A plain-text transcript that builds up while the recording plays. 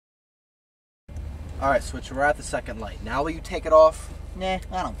Alright, Switcher, we're at the second light. Now will you take it off? Nah,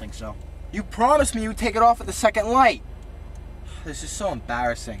 I don't think so. You promised me you'd take it off at the second light. This is so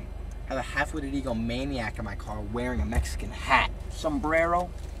embarrassing. I have a half-witted egomaniac in my car wearing a Mexican hat.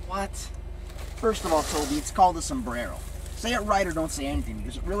 Sombrero? What? First of all, Toby, it's called a sombrero. Say it right or don't say anything,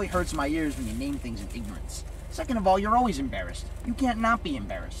 because it really hurts my ears when you name things in ignorance. Second of all, you're always embarrassed. You can't not be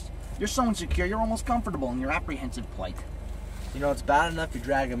embarrassed. You're so insecure, you're almost comfortable in your apprehensive plight. You know, it's bad enough you're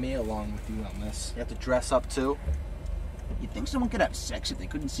dragging me along with you on this. You have to dress up, too? You think someone could have sex if they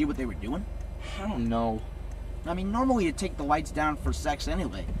couldn't see what they were doing? I don't know. I mean, normally you take the lights down for sex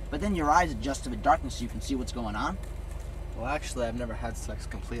anyway, but then your eyes adjust to the darkness so you can see what's going on. Well, actually, I've never had sex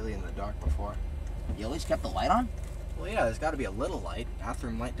completely in the dark before. You always kept the light on? Well, yeah, there's got to be a little light.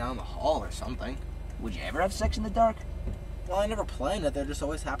 Bathroom light down the hall or something. Would you ever have sex in the dark? Well, I never planned it. There just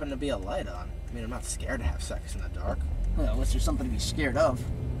always happened to be a light on. I mean, I'm not scared to have sex in the dark. Well, unless there's something to be scared of.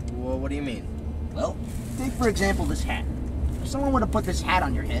 Well, what do you mean? Well, take for example this hat. If someone were to put this hat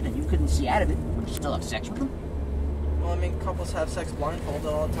on your head and you couldn't see out of it, would you still have sex with them? Well, I mean, couples have sex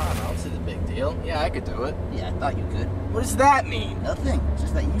blindfolded all the time. I don't see the big deal. Yeah, I could do it. Yeah, I thought you could. What does that mean? Nothing. It's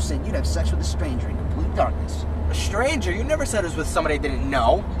just that you said you'd have sex with a stranger in complete darkness. A stranger? You never said it was with somebody I didn't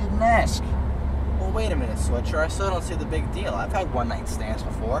know. You didn't ask. Well, wait a minute, Switcher. I still don't see the big deal. I've had one-night stands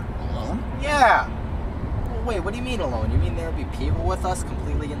before. Alone? Yeah. Well, wait, what do you mean alone? You mean there would be people with us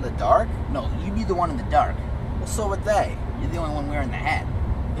completely in the dark? No, you'd be the one in the dark. Well, so would they. You're the only one wearing the hat.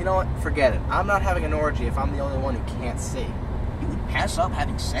 You know what? Forget it. I'm not having an orgy if I'm the only one who can't see. You would pass up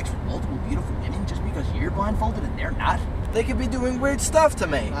having sex with multiple beautiful women just because you're blindfolded and they're not? They could be doing weird stuff to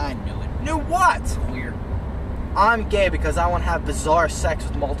me. I knew it. Knew what? Weird. I'm gay because I want to have bizarre sex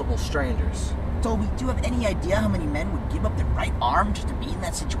with multiple strangers. Toby, do you have any idea how many men would give up their right arm just to be in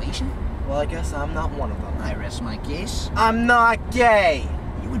that situation? Well, I guess I'm not one of them. I rest my case. I'm not gay.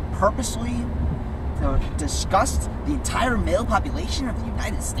 You would purposely disgust the entire male population of the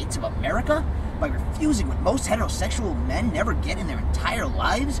United States of America by refusing what most heterosexual men never get in their entire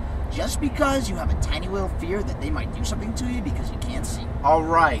lives just because you have a tiny little fear that they might do something to you because you can't see. All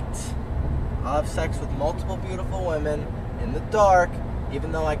right. I'll have sex with multiple beautiful women in the dark,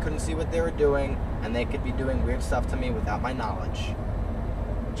 even though I couldn't see what they were doing, and they could be doing weird stuff to me without my knowledge.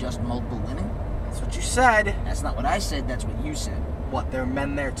 Just multiple women? That's what you said. That's not what I said, that's what you said. What, there are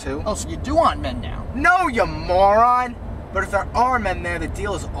men there too? Oh, so you do want men now? No, you moron! But if there are men there, the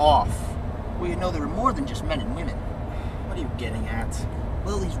deal is off. Well, you know there are more than just men and women. What are you getting at?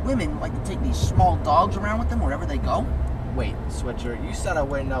 Well, these women like to take these small dogs around with them wherever they go. Wait, Switcher, you said I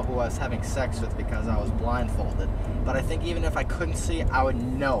wouldn't know who I was having sex with because I was blindfolded. But I think even if I couldn't see, I would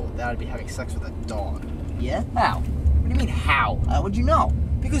know that I'd be having sex with a dog. Yeah? How? What do you mean, how? How would you know?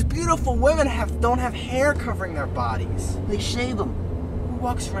 Because beautiful women don't have hair covering their bodies. They shave them. Who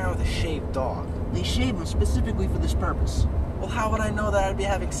walks around with a shaved dog? They shave them specifically for this purpose. Well, how would I know that I'd be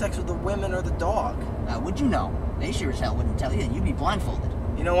having sex with the women or the dog? How would you know? They sure as hell wouldn't tell you, and you'd be blindfolded.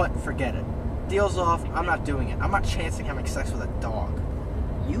 You know what? Forget it. Deal's off. I'm not doing it. I'm not chancing having sex with a dog.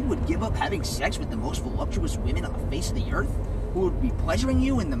 You would give up having sex with the most voluptuous women on the face of the earth? Who would be pleasuring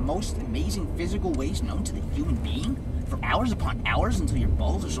you in the most amazing physical ways known to the human being? For hours upon hours until your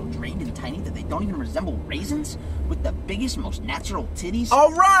balls are so drained and tiny that they don't even resemble raisins? With the biggest, most natural titties?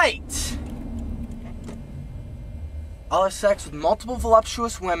 All right! I'll have sex with multiple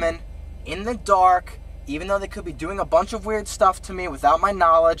voluptuous women in the dark, even though they could be doing a bunch of weird stuff to me without my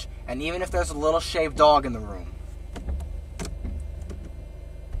knowledge, and even if there's a little shaved dog in the room.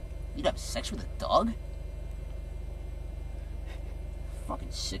 You'd have sex with a dog? Fucking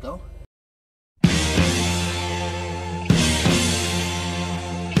sicko.